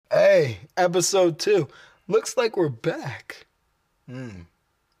Hey, episode 2. Looks like we're back.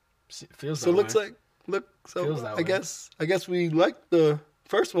 Feels So that looks way. like Feels that way. I guess we liked the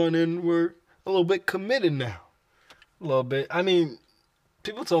first one and we're a little bit committed now. A little bit. I mean,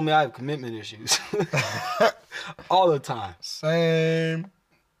 people told me I have commitment issues all the time. Same.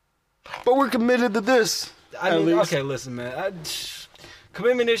 But we're committed to this. I mean, okay, listen, man.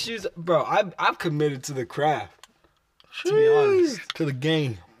 Commitment issues, bro. I've committed to the craft. To be honest, to the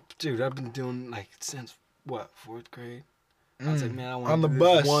game. dude, I've been doing like since what 4th grade. I was like, man, I want On to the do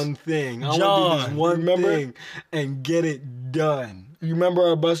bus. this one thing. I want to John, do this one remember? thing and get it done. You remember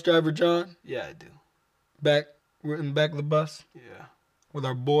our bus driver, John? Yeah, I do. We're in the back of the bus Yeah. with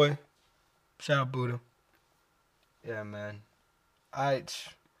our boy. Shout out Buddha. Yeah, man.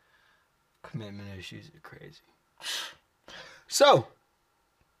 Commitment issues are crazy. So,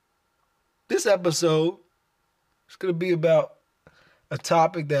 this episode is going to be about a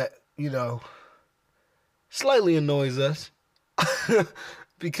topic that, slightly annoys us.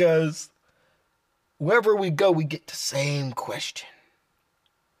 Because wherever we go, we get the same question.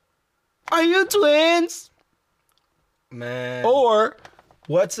 Are you twins? Man. Or,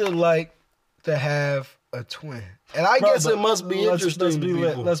 what's it like to have a twin? And I guess it must be interesting to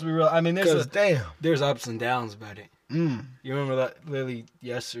people. Let's be real. I mean, Because, damn. there's ups and downs about it. Mm. You remember that literally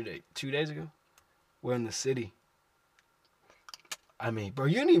yesterday, 2 days ago? We're in the city. I mean, bro,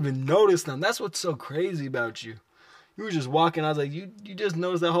 you didn't even notice them. That's what's so crazy about you. You were just walking. I was like, you just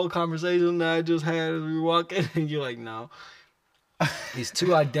noticed that whole conversation that I just had as we were walking? And you're like, no. These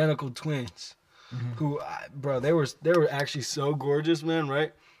 2 identical twins who, bro, they were actually so gorgeous, man,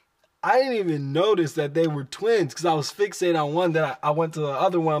 right? I didn't even notice that they were twins because I was fixated on one. That I went to the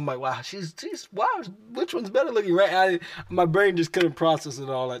other one. I'm like, wow, she's wow, which one's better looking, right? My brain just couldn't process it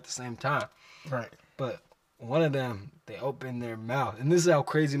all at the same time. Right. But one of them, they opened their mouth, and this is how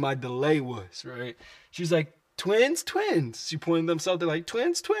crazy my delay was, right? She's like, twins. She pointed themselves. They're like,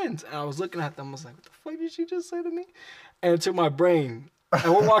 twins. And I was looking at them. I was like, what the fuck did she just say to me? And it took my brain,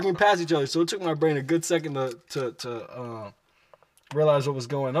 and we're walking past each other, so it took my brain a good second to realize what was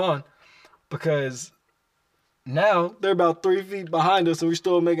going on, because now they're about 3 feet behind us, and we're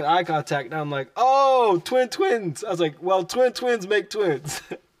still making eye contact. Now I'm like, oh, twins. I was like, well, twins make twins.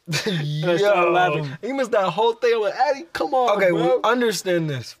 And I started laughing. He missed that whole thing. I'm like, Addy, come on, Okay, bro. well, understand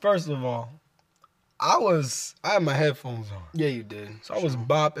this. First of all, I had my headphones on. Yeah, you did. So I was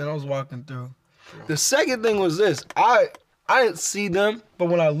bopping, I was walking through. Sure. The second thing was this. I didn't see them, but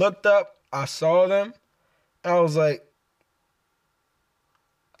when I looked up, I saw them. And I was like,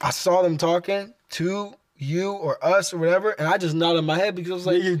 I saw them talking to you or us or whatever, and I just nodded my head because I was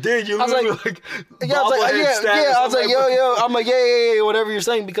like, you did. I was like, yeah, I was like, yeah. I was like, yo. I'm like, yeah, whatever you're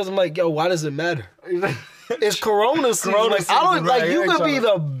saying, because I'm like, yo, why does it matter? It's Corona season. Like, I don't like you could be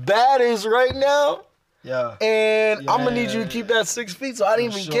the baddest right now. Yeah. And I'm gonna need you to keep that 6 feet, so I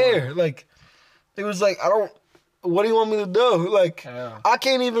didn't even care. Like, it was like, what do you want me to do? Like, I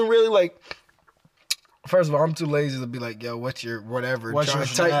can't even really, like, first of all, I'm too lazy to be like, yo, what's your whatever?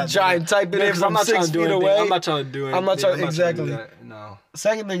 Try and type it in because I'm 6 feet away. I'm not trying to do anything. I'm not trying exactly. No.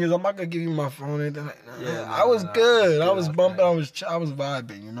 Second thing is, I'm not gonna give you my phone. I was good. I was bumping. I was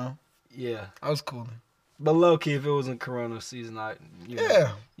vibing. You know. Yeah. I was cool. But low key, if it wasn't Corona season, I mean,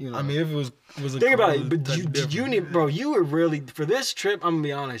 if it was think about it. But you were really, for this trip, I'm gonna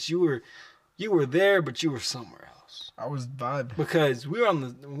be honest, you were there, but you were somewhere else. I was vibing because we were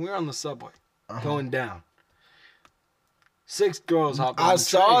on the subway going down. 6 girls hopped on the train. I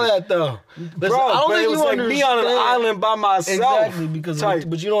saw that though. Listen, bro, I don't think it was like me on an island by myself. Exactly,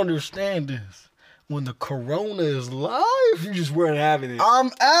 but you don't understand this. When the Corona is live, you just weren't having it.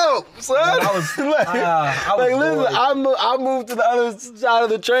 I'm out, son. I was listen, I moved to the other side of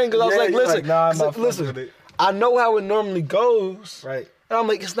the train because I was like, listen, listen. I know how it normally goes, right? And I'm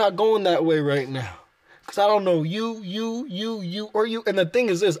like, it's not going that way right now, because I don't know you, or you. And the thing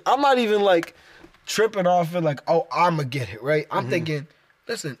is this, I'm not even like tripping off it like, oh, I'm gonna get it, right? I'm thinking,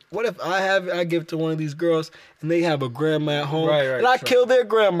 listen, what if I give it to one of these girls and they have a grandma at home and I kill their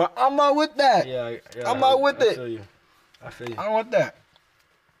grandma? I'm not with that. Yeah, I'm not with it. I feel you. I don't want that.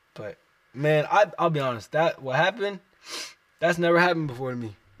 But man, I'll be honest. What happened? That's never happened before to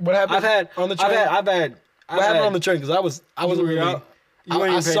me. What happened on the train? I've had. What happened on the train? Because I wasn't really out.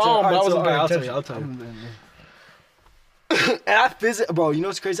 I saw him, but I wasn't paying attention. I'll tell you. And bro, you know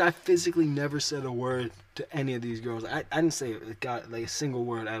what's crazy? I physically never said a word to any of these girls. I didn't say like a single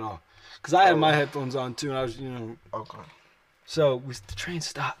word at all. Because I had my headphones on too, and I was, Okay. So the train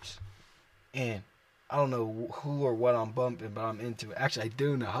stops, and I don't know who or what I'm bumping, but I'm into it. Actually, I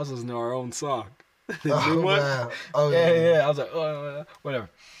do know. I was listening to our own song. Wow. Oh, yeah. I was like, whatever.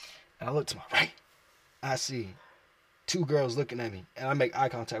 And I look to my right. I see 2 girls looking at me, and I make eye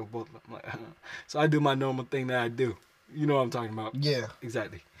contact with both of them. I'm like, so I do my normal thing that I do. You know what I'm talking about? Yeah.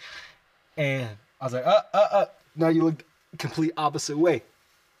 Exactly. And I was like, Now you look complete opposite way.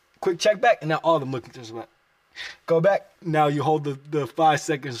 Quick check back, and now all of them looking just about. Go back. Now you hold the 5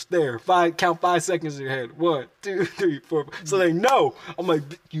 seconds stare. Count 5 seconds in your head. 1, 2, 3, 4. So they know. I'm like,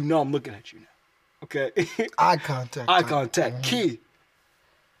 you know, I'm looking at you now. Okay. Eye contact. Eye contact. Key.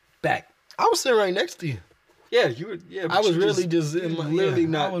 Back. I was sitting right next to you. Yeah, you were. Yeah, I was really just in my, literally yeah,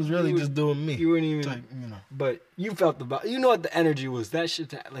 not. I was really just doing me. You weren't even. Type, you know. But you felt the vibe. You know what the energy was. That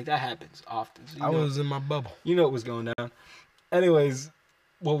shit, like that happens often. So I was in my bubble. You know what was going down. Anyways,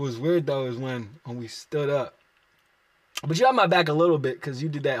 what was weird though is when we stood up. But you had my back a little bit because you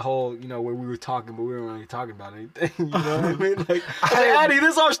did that whole, you know, where we were talking, but we weren't really talking about anything. You know what I mean? Like, hey, Addy,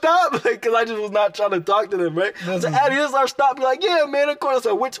 this our stop? Like, because I just was not trying to talk to them, right? I said, Addy, this our stop? Be like, yeah, man, of course.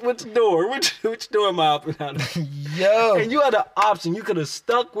 So which door? Which door am I up and out of? Yo. And you had an option. You could have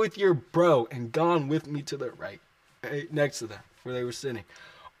stuck with your bro and gone with me to the right next to them where they were sitting.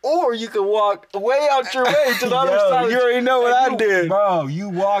 Or you could walk way out your way to the other side. You already know what I did. Bro, you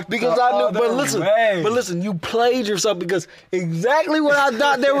walked because I knew, but listen, you played yourself because exactly what I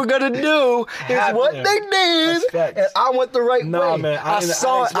thought they were gonna do is what they did, and I went the right way. Man, I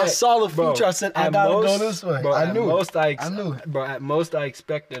saw the future. I said I gotta go this way. Bro, I knew it. Bro, at most I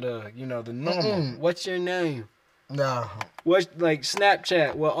expected you know, the normal. What's your name? Nah. What's like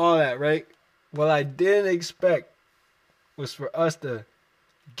Snapchat? Well, all that, right? What I didn't expect was for us to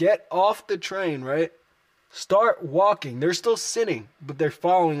get off the train, right? Start walking. They're still sitting, but they're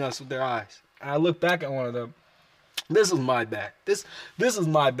following us with their eyes. And I look back at one of them. This is my bad. This is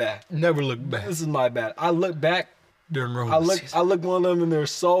my bad. Never look back. This is my bad. I look back. During I look one of them in their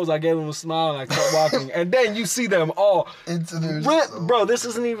souls. I gave them a smile and I kept walking. And then you see them all into their bro, this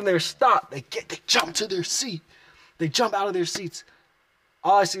isn't even their stop. They jump to their seat. They jump out of their seats.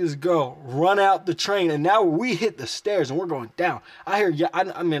 All I see is a girl run out the train, and now we hit the stairs and we're going down. I hear,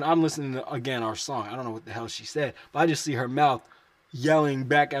 I mean, I'm listening to, again, our song. I don't know what the hell she said, but I just see her mouth yelling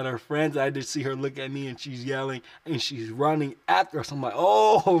back at her friends. I just see her look at me and she's yelling and she's running after us. I'm like,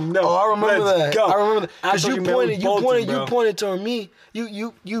 oh no! Oh, I remember that. Go. I remember that because you pointed toward me.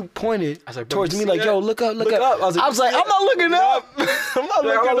 You pointed towards me like, that? yo, look up. I was like, I'm not looking up. I'm not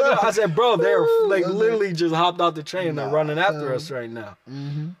looking up. I said, bro, they're like literally just hopped off the train and they're running after us right now.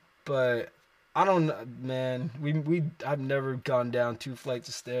 Mm-hmm. But I don't know, man. I've never gone down 2 flights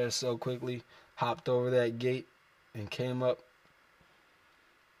of stairs so quickly. Hopped over that gate and came up.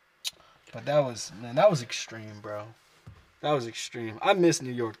 But that was extreme, bro. That was extreme. I miss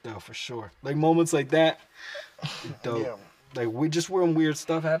New York though, for sure. Like moments like that, dope. Yeah. Like when weird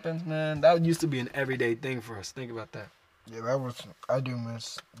stuff happens, man. That used to be an everyday thing for us. Think about that. Yeah, I do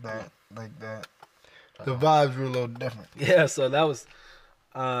miss that, like that. The vibes were a little different. Yeah, so that was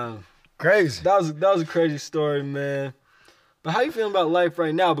crazy. That was a crazy story, man. But how you feeling about life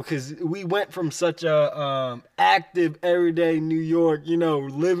right now? Because we went from such a active, everyday New York, you know,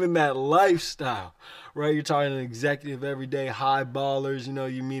 living that lifestyle, right? You're talking executive, everyday high ballers, you know,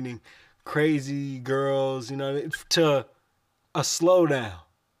 you're meeting crazy girls, you know, to a slowdown,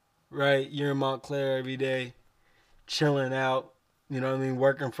 right? You're in Montclair every day, chilling out, you know what I mean,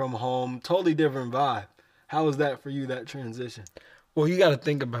 working from home, totally different vibe. How was that for you, that transition? Well, you got to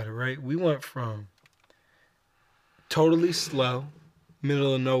think about it, right? We went from totally slow,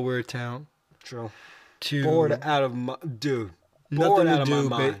 middle of nowhere town. True. To bored out of my dude. Nothing out to of do,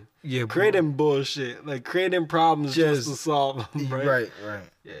 my mind. Yeah, creating bullshit, like creating problems just to solve them. Right. Right.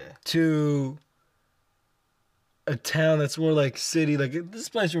 Yeah. To a town that's more like city. Like this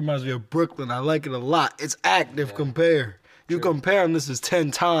place reminds me of Brooklyn. I like it a lot. It's active. Compare. You compare, and this is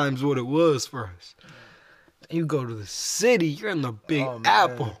 10 times what it was for us. You go to the city, you're in the Big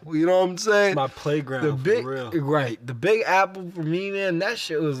Apple. You know what I'm saying? It's my playground. For real. Right. The Big Apple for me, man, that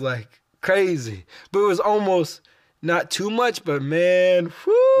shit was like crazy. But it was almost not too much, but man,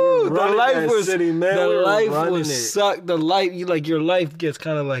 whoo, the life was city, man. The life was sucked. The life, your life gets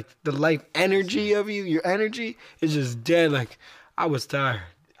kind of like the life energy of you. Your energy is just dead. Like I was tired.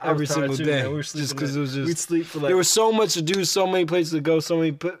 Every single day, man. just because it was just. We'd sleep for like. There was so much to do, so many places to go, so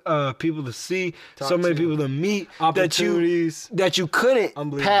many people to see, so many people to meet, opportunities that you couldn't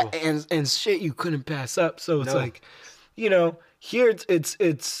pass and shit you couldn't pass up. So it's like, you know, here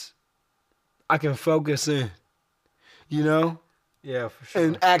it's I can focus in, you know. Yeah, for sure.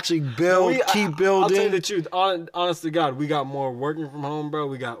 And actually keep building. I'll tell you the truth. Honest to God, we got more working from home, bro.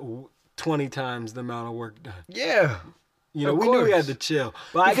 We got 20 times the amount of work done. Yeah. You know, we knew we had to chill.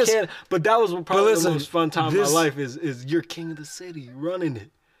 But But that was probably the most fun time of my life is you're king of the city, running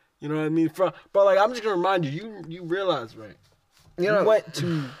it. You know what I mean? But like, I'm just gonna remind you. You realize, right? You know, We went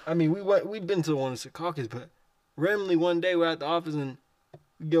to. I mean, we've been to one in Secaucus, but randomly one day we're at the office and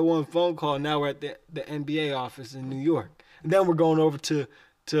we get one phone call. And now we're at the NBA office in New York, and then we're going over to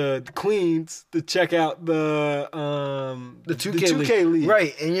Queens to check out the 2K league.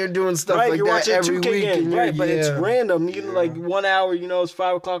 Right, and you're doing stuff Right, like you're that watching every 2K week. games, And right? But it's random. You know, Yeah. like 1 hour. You know, it's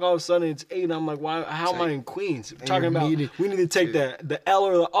 5 o'clock. All of a sudden, it's 8. And I'm like, why? How am I in Queens? Talking you're about meeting- we need to take the L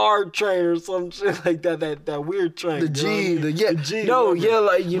or the R train or some shit like that. That weird train. The you know G, what I mean? the yeah, The G. no, whatever. yeah,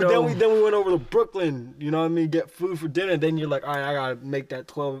 like you But know. then we went over to Brooklyn. You know what I mean? Get food for dinner. Then you're like, all right, I gotta make that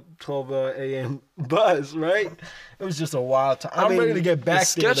 12 a.m. bus. Right? It was just a wild time. I'm ready to get back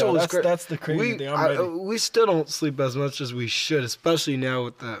the there. schedule Though. is cra- That's the crazy thing. I'm ready. we still don't sleep as much as we should, especially now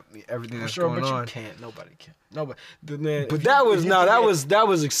with everything that's going but on. you can't. Nobody can. Nobody. Man, But that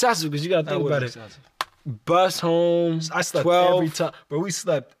was excessive because you got to think about it. Excessive. Bus home. I slept 12. every time, but we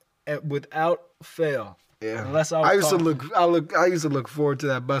slept without fail. Yeah. Unless I was I used talking. I used to look forward to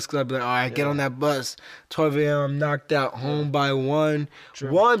that bus because I'd be like, all right, get on that bus. 12 a.m. I'm knocked out, home by 1. True.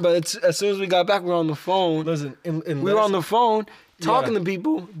 1, but as soon as we got back, we were on the phone. Listen, We were on the phone talking Yeah. to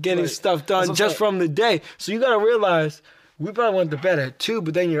people, getting Right. stuff That's done what just I'm from the day. So you got to realize we probably went to bed at 2,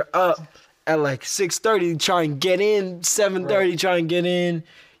 but then you're up at like 6:30 to try and get in, 7:30 try and get in.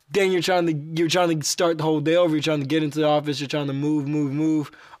 Then you're trying to start the whole day over. You're trying to get into the office. You're trying to move.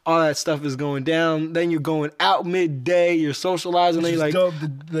 All that stuff is going down. Then you're going out midday. You're socializing. Then you're like, dope.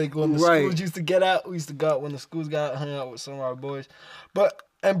 Like when the Right. schools used to get out, we used to go out when the schools got out, hung out with some of our boys.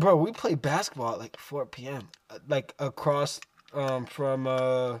 And bro, we played basketball at like 4 p.m. Like across from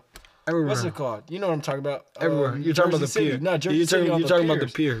everywhere. what's it called? You know what I'm talking about? Everywhere. You're talking about the Jersey City. pier. No, Jersey You're City. talking about the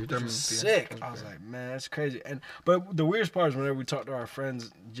piers. pier. You're Which talking was about the pier. sick. I was like, man, that's crazy. But the weirdest part is whenever we talk to our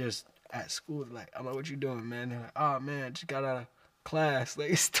friends just at school, like, I'm like, what you doing, man? They're like, oh man, just got out of class.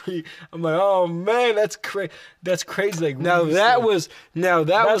 Like it's 3. I'm like, oh man, that's crazy. That's crazy. Like Now we that used was the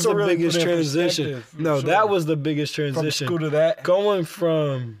That's what really biggest put it in transition. perspective, for No, sure. that was the biggest to, from transition. school to that. Going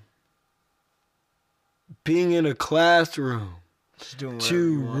from being in a classroom Just doing whatever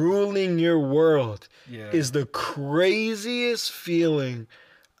to you want. ruling your world Yeah. is the craziest feeling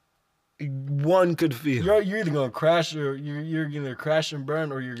one could feel. You're either gonna crash or you're gonna crash and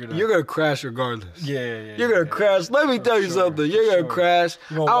burn, or you're You're gonna crash regardless. yeah. You're gonna crash. Let me tell you sure, something. for You're gonna sure. crash.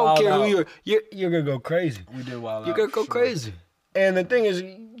 You're I gonna don't wild care out. who you're gonna go crazy. We did wild You're out, gonna go for sure. crazy. And the thing is,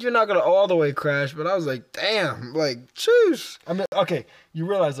 you're not gonna all the way crash. But I was like, damn, like, choose. I mean, okay, you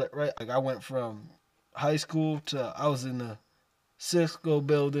realize that, right? Like I went from high school to I was in the Cisco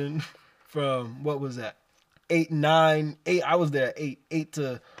building from what was that? 8, 9, 8. I was there at 8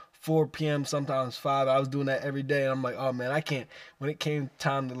 to 4 p.m. sometimes 5. I was doing that every day, and I'm like, oh man, I can't. When it came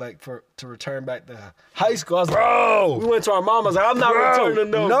time to return back to high school, I was Bro. like, we went to our mom. I was like, I'm not Bro.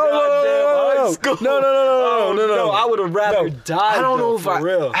 returning No, goddamn high school. No. I would have rather died. I don't know though, if for I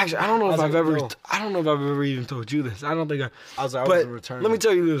real. actually. I don't know I if was I've like, ever. no. I don't know if I've ever even told you this. I don't think I. I was like, I But wasn't returning. let me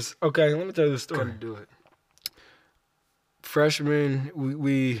tell you this. Okay, let me tell you this story. Couldn't do it. Freshman,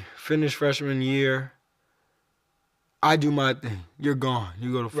 we finished freshman year. I do my thing. You're gone.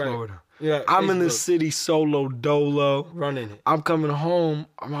 You go to Right. Florida. Yeah, I'm in the Facebook. city solo dolo. Running it. I'm coming home.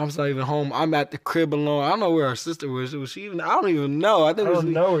 My mom's not even home. I'm at the crib alone. I don't know where our sister was. Was she even? I don't even know. I think I it was.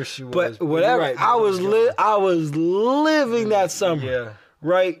 don't know where she was. But you're whatever. right, I man, was gone. I was living that summer. Yeah.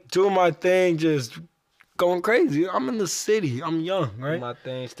 Right, doing my thing, just going crazy. I'm in the city. I'm young, right? My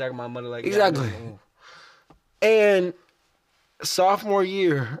thing, stacking my money like Exactly. that. And sophomore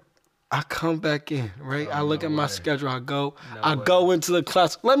year, I come back in, right? I look no at my way. schedule. I go way. go into the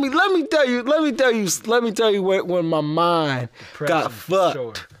class. Let me tell you when my mind got Depression, for fucked.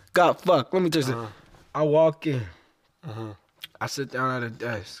 sure. Got fucked. Let me tell you Uh-huh. something. I walk in. Uh-huh. I sit down at a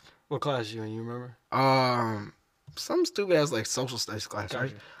desk. What class you in? You remember? Some stupid ass like social studies class, right?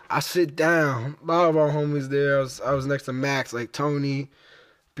 Gotcha. I sit down. A lot of our homies there. I was next to Max, like Tony,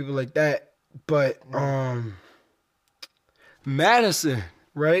 people like that. But Madison,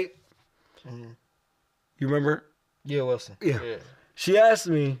 right? Mhm. You remember? Yeah, Wilson. Yeah. She asked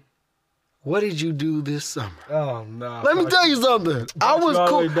me, "What did you do this summer?" Oh no. Let me tell you something. I you was all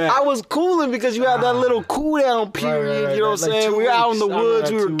the cool. way back. I was cooling because you had that little cool down period. right, You know what I'm like saying? 2 We were out in the weeks. I remember woods.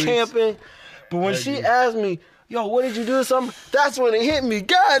 that We 2 were weeks. camping. But when Heard she you. asked me, "Yo, what did you do this summer?" That's when it hit me.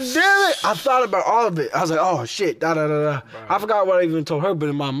 God damn it! I thought about all of it. I was like, "Oh shit!" Da da da da. I forgot what I even told her, but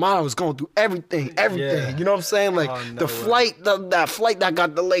in my mind, I was going through everything. Yeah. You know what I'm saying? Like Oh, no the way. flight, that flight that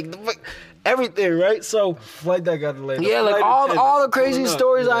got delayed, everything. Right? So. Flight that got delayed. Yeah, like all the crazy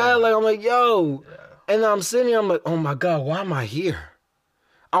stories I had, like I'm like, yo. And I'm sitting here, I'm like, oh my God, why am I here?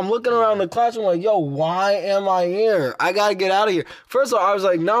 I'm looking around the classroom like, yo, why am I here? I gotta get out of here. First of all, I was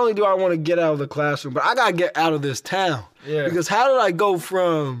like, not only do I want to get out of the classroom, but I gotta get out of this town. Yeah. Because how did I go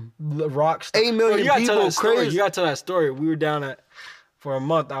from rock 8 million people crazy? You gotta tell that story. We were down at for a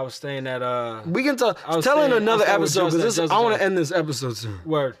month. I was staying at We can tell in another episode because I want to end this episode soon.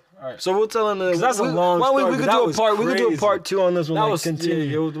 Word. All right. So we'll tell in the. That's a long story. We could do a part. We could do a part 2 on this one. That was continue.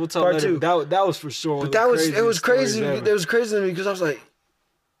 Yeah, we'll tell part later. 2. That was for sure. But it was crazy. It was crazy to me because I was like,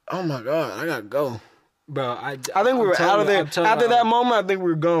 oh my god, I gotta go. Bro, I think we were out of there. After that moment, I think we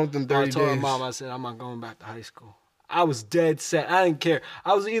were gone within 30 days. I told my mom, I said, I'm not going back to high school. I was dead set. I didn't care.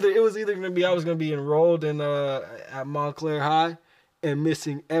 It was either gonna be I was gonna be enrolled in at Montclair High and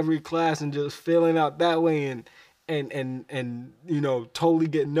missing every class and just failing out that way and totally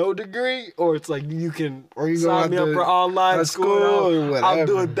get no degree, or it's like you can sign me up for online school or whatever. I'll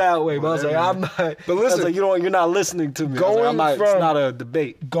do it that way. But I was like, I'm not. But listen, like, you're not listening to me. It's not a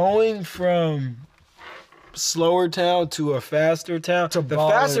debate. Going from slower town to a faster town.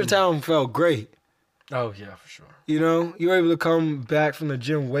 Faster town felt great. Oh yeah, for sure. You know, you were able to come back from the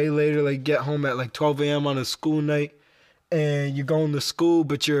gym way later, like get home at like 12 a.m. on a school night. And you're going to school,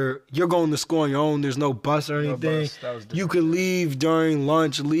 but you're going to school on your own. There's no bus or anything. You could leave during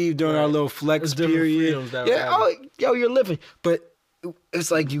lunch, leave during our little flex period. Yo, you're living. But it's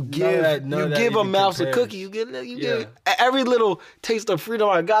like you give a mouse a cookie. You give every little taste of freedom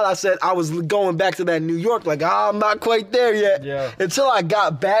I got. I said I was going back to that New York. Like I'm not quite there yet. Yeah. Until I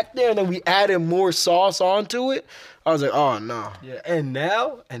got back there, and then we added more sauce onto it. I was like, oh no. Yeah. And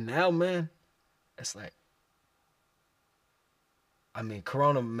now, man, it's like. I mean,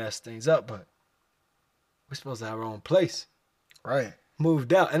 Corona messed things up, but we're supposed to have our own place. Right.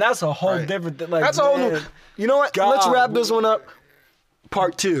 Moved out. And that's a whole different thing. Like, that's a whole new. You know what? Let's wrap this one up.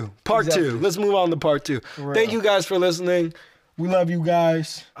 Part 2. Part 2. Let's move on to part 2. Thank you guys for listening. We love you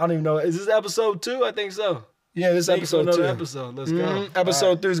guys. I don't even know. Is this episode 2? I think so. Yeah, this is episode 2. Episode. Let's go.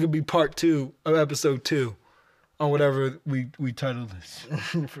 Episode 3 is going to be part 2 of episode 2 on whatever we titled this.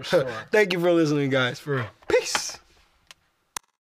 For sure. Thank you for listening, guys. Peace.